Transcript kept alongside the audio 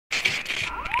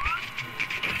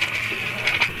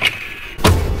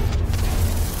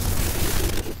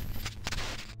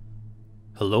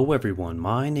Hello everyone,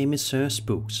 my name is Sir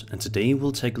Spooks, and today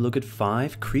we'll take a look at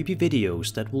 5 creepy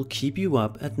videos that will keep you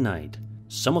up at night.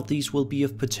 Some of these will be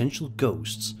of potential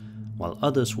ghosts, while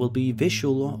others will be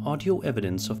visual or audio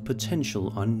evidence of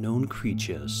potential unknown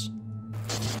creatures.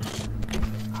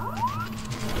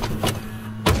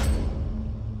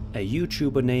 A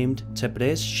YouTuber named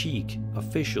Tabrez Sheikh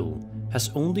Official has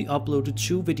only uploaded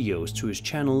 2 videos to his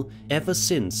channel ever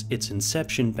since its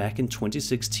inception back in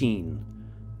 2016.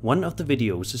 One of the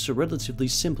videos is a relatively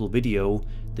simple video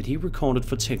that he recorded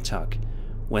for TikTok,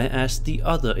 whereas the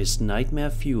other is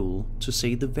nightmare fuel to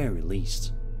say the very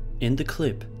least. In the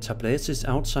clip, Tabrez is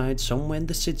outside somewhere in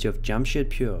the city of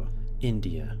Jamshedpur,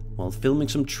 India, while filming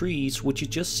some trees which you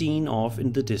just seen off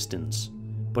in the distance.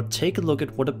 But take a look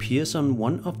at what appears on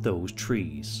one of those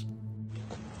trees.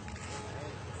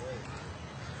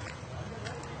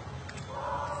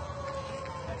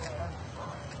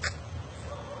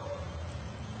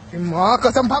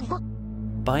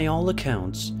 By all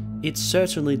accounts, it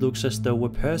certainly looks as though a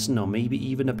person or maybe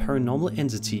even a paranormal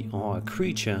entity or a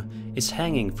creature is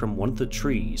hanging from one of the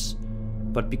trees.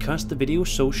 But because the video is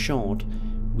so short,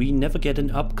 we never get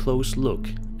an up-close look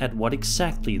at what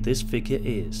exactly this figure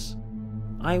is.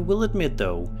 I will admit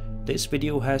though, this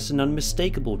video has an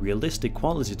unmistakable realistic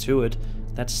quality to it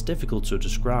that's difficult to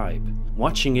describe.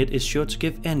 Watching it is sure to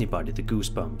give anybody the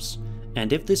goosebumps.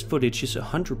 And if this footage is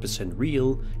 100%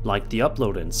 real, like the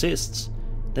uploader insists,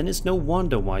 then it's no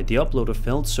wonder why the uploader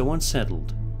felt so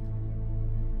unsettled.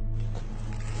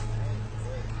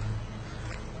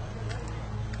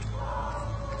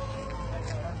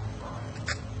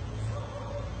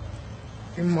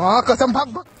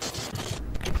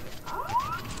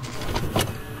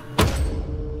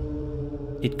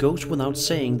 It goes without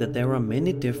saying that there are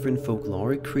many different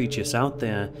folkloric creatures out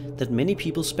there that many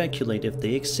people speculate if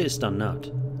they exist or not.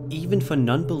 Even for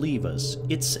non-believers,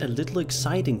 it's a little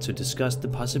exciting to discuss the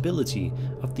possibility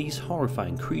of these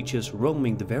horrifying creatures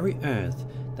roaming the very earth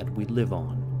that we live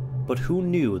on. But who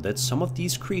knew that some of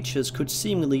these creatures could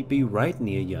seemingly be right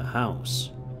near your house?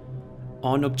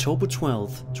 On October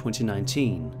 12,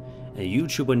 2019, a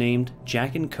YouTuber named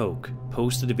Jack and Coke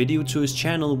posted a video to his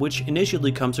channel which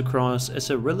initially comes across as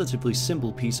a relatively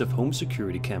simple piece of home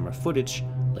security camera footage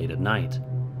late at night.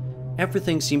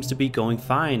 Everything seems to be going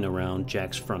fine around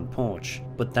Jack's front porch,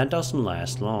 but that doesn't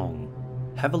last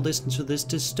long. Have a listen to this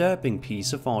disturbing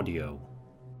piece of audio.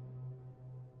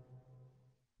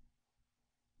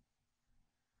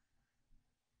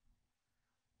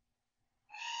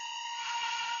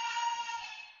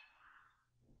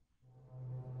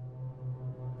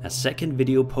 A second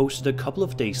video posted a couple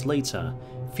of days later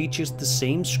features the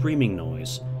same screaming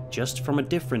noise, just from a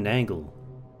different angle.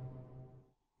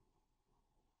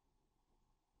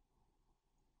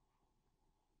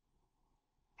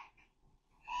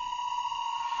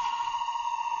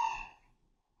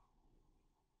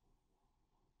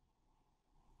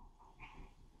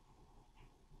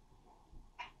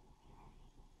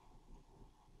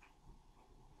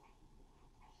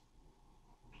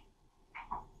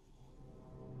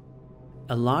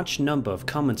 A large number of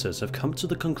commenters have come to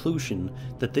the conclusion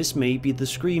that this may be the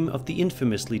scream of the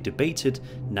infamously debated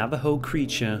Navajo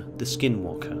creature, the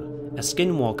Skinwalker. A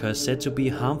Skinwalker is said to be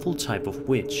a harmful type of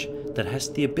witch that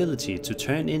has the ability to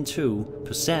turn into,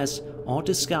 possess, or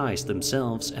disguise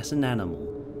themselves as an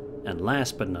animal. And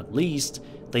last but not least,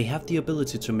 they have the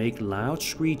ability to make loud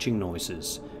screeching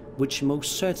noises, which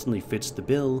most certainly fits the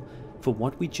bill for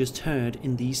what we just heard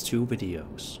in these 2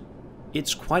 videos.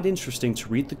 It's quite interesting to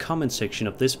read the comment section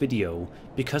of this video,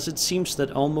 because it seems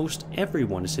that almost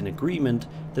everyone is in agreement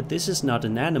that this is not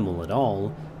an animal at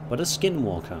all, but a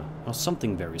skinwalker or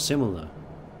something very similar.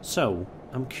 So,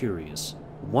 I'm curious,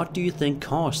 what do you think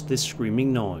caused this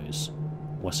screaming noise?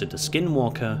 Was it a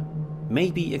skinwalker,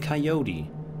 maybe a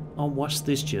coyote, or was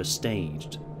this just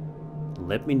staged?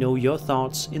 Let me know your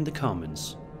thoughts in the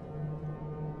comments.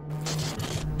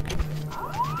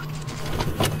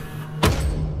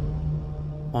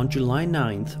 On July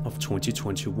 9th of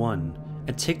 2021,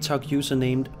 a TikTok user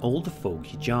named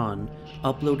OldFogeyJohn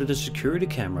uploaded a security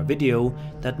camera video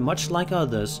that, much like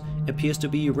others, appears to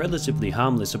be relatively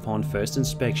harmless upon first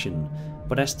inspection,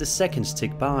 but as the seconds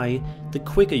tick by, the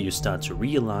quicker you start to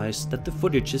realize that the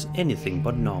footage is anything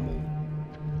but normal.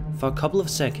 For a couple of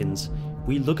seconds,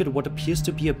 we look at what appears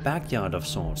to be a backyard of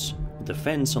sorts, with a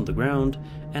fence on the ground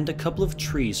and a couple of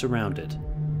trees around it.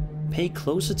 Pay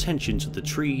close attention to the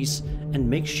trees and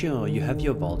make sure you have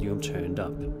your volume turned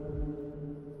up.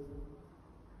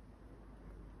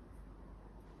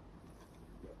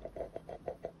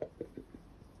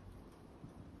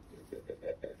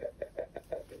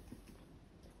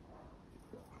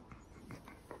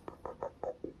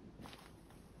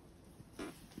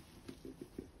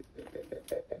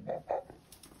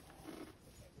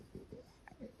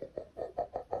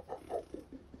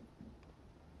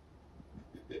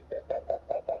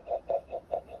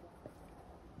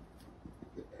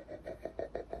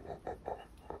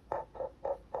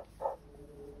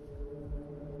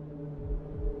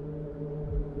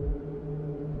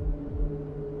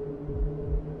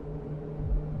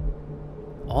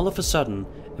 All of a sudden,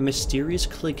 a mysterious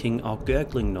clicking or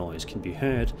gurgling noise can be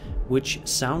heard, which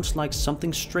sounds like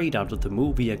something straight out of the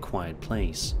movie A Quiet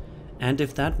Place. And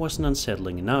if that wasn't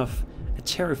unsettling enough, a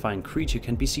terrifying creature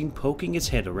can be seen poking its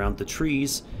head around the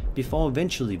trees before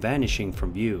eventually vanishing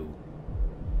from view.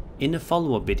 In a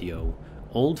follow-up video,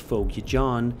 old fogey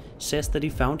John says that he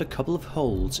found a couple of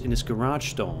holes in his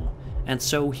garage door, and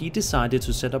so he decided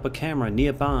to set up a camera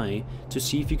nearby to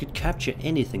see if he could capture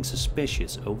anything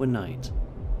suspicious overnight.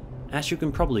 As you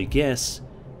can probably guess,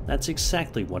 that's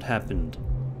exactly what happened.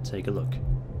 Take a look.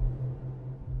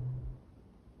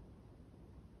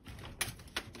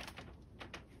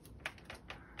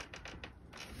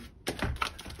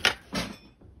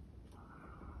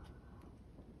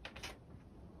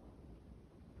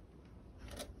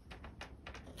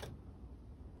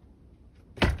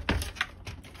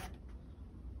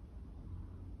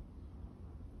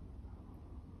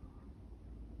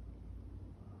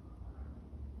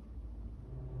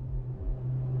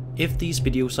 If these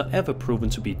videos are ever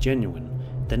proven to be genuine,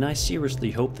 then I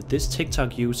seriously hope that this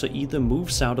TikTok user either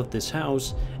moves out of this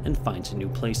house and finds a new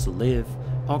place to live,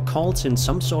 or calls in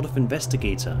some sort of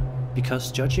investigator,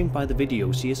 because judging by the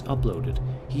videos he has uploaded,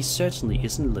 he certainly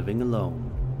isn't living alone.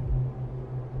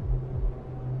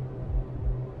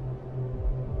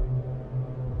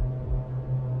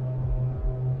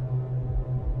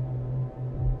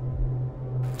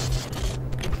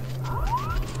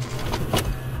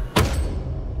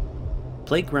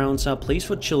 Playgrounds are a place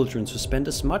for children to spend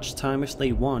as much time as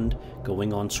they want,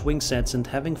 going on swing sets and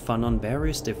having fun on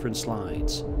various different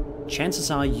slides.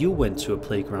 Chances are you went to a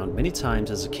playground many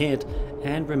times as a kid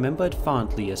and remember it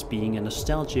fondly as being a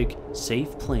nostalgic,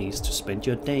 safe place to spend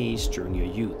your days during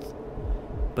your youth.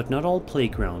 But not all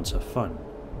playgrounds are fun.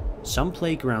 Some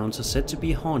playgrounds are said to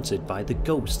be haunted by the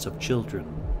ghosts of children.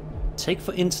 Take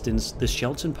for instance the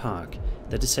Shelton Park,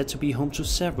 that is said to be home to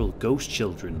several ghost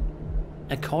children.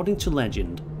 According to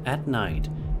legend, at night,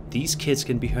 these kids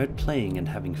can be heard playing and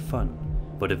having fun,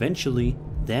 but eventually,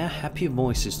 their happy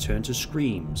voices turn to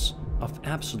screams of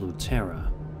absolute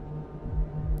terror.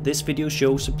 This video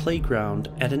shows a playground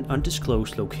at an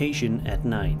undisclosed location at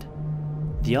night.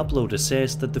 The uploader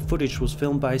says that the footage was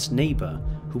filmed by his neighbor,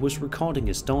 who was recording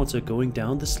his daughter going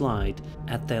down the slide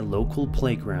at their local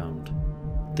playground.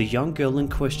 The young girl in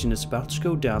question is about to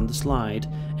go down the slide,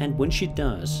 and when she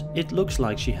does, it looks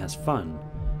like she has fun.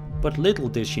 But little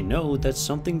did she know that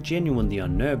something genuinely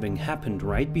unnerving happened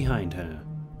right behind her.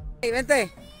 Hey,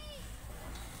 vente.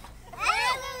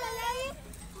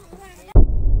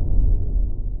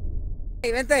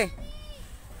 Hey, vente.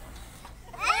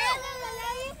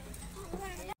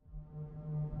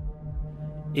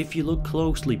 If you look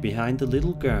closely behind the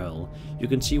little girl, you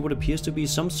can see what appears to be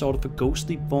some sort of a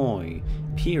ghostly boy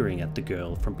peering at the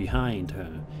girl from behind her,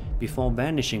 before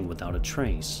vanishing without a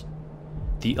trace.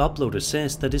 The uploader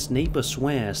says that his neighbor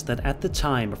swears that at the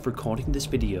time of recording this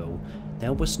video,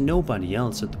 there was nobody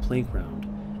else at the playground,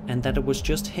 and that it was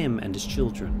just him and his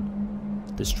children,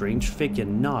 the strange figure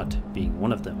not being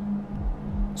one of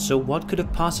them. So what could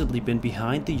have possibly been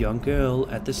behind the young girl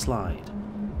at the slide?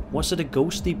 Was it a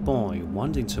ghostly boy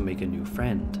wanting to make a new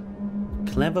friend?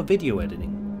 Clever video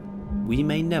editing? We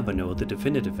may never know the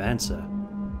definitive answer.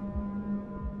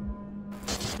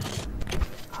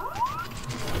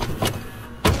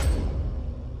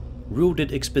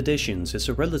 Rooted Expeditions is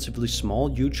a relatively small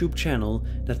YouTube channel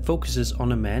that focuses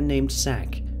on a man named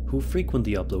Zach, who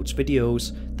frequently uploads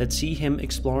videos that see him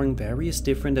exploring various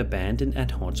different abandoned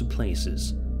and haunted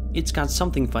places. It's got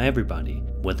something for everybody,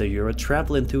 whether you're a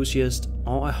travel enthusiast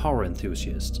or a horror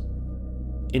enthusiast.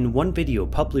 In one video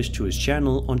published to his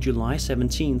channel on July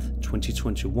 17th,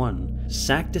 2021,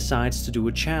 Zach decides to do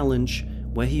a challenge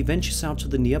where he ventures out to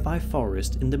the nearby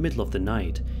forest in the middle of the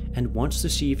night and wants to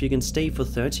see if he can stay for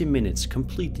 30 minutes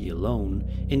completely alone,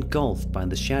 engulfed by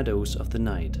the shadows of the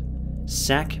night.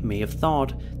 Zach may have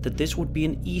thought that this would be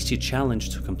an easy challenge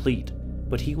to complete,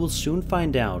 but he will soon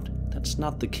find out that's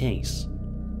not the case.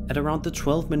 At around the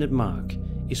 12-minute mark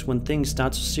is when things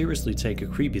start to seriously take a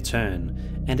creepy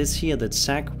turn, and it's here that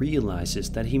Zach realizes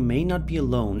that he may not be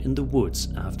alone in the woods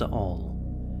after all.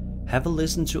 Have a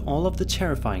listen to all of the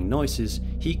terrifying noises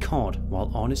he caught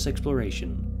while on his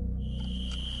exploration.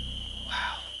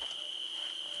 Wow.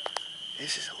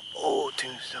 This is some old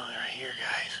tombstone right here,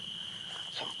 guys.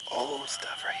 Some old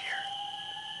stuff right here.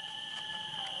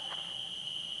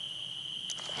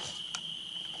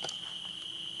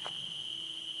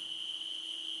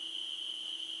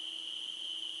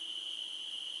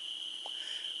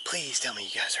 Please tell me you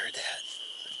guys heard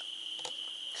that.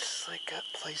 Just like got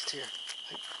placed here.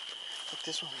 Like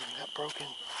this one even got broken.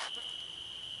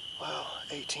 Wow,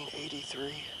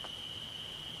 1883.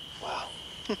 Wow.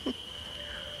 Okay,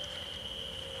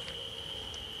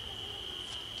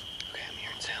 I'm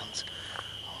hearing sounds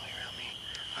all the way around me.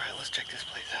 Alright, let's check this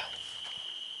place out.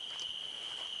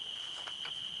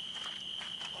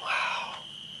 Wow.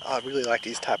 I really like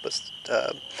these type of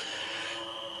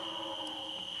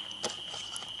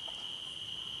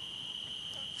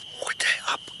what the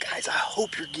hell, guys, I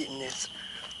hope you're getting this.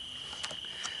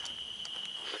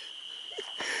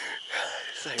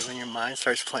 It's like when your mind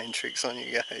starts playing tricks on you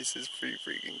guys, it's pretty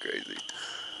freaking crazy.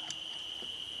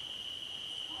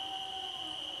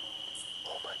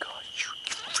 Oh my god, you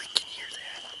freaking hear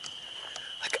that?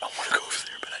 Like, I want to go over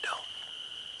there, but I don't.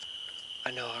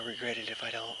 I know I'll regret it if I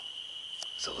don't.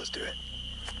 So let's do it.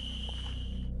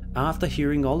 After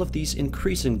hearing all of these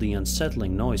increasingly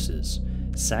unsettling noises,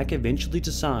 Zack eventually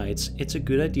decides it's a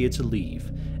good idea to leave,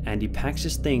 and he packs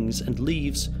his things and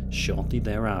leaves shortly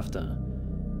thereafter.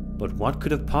 But what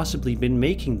could have possibly been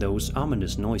making those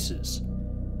ominous noises?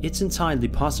 It's entirely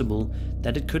possible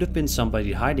that it could have been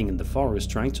somebody hiding in the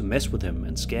forest trying to mess with him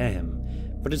and scare him,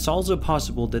 but it's also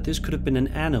possible that this could have been an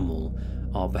animal,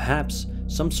 or perhaps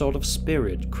some sort of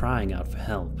spirit crying out for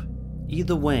help.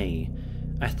 Either way,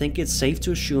 I think it's safe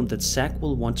to assume that Zack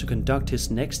will want to conduct his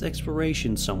next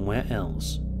exploration somewhere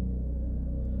else.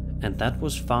 And that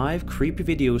was 5 creepy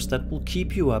videos that will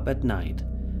keep you up at night.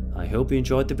 I hope you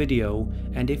enjoyed the video,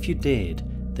 and if you did,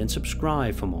 then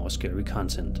subscribe for more scary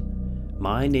content.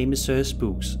 My name is Sir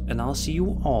Spooks, and I'll see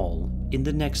you all in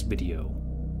the next video.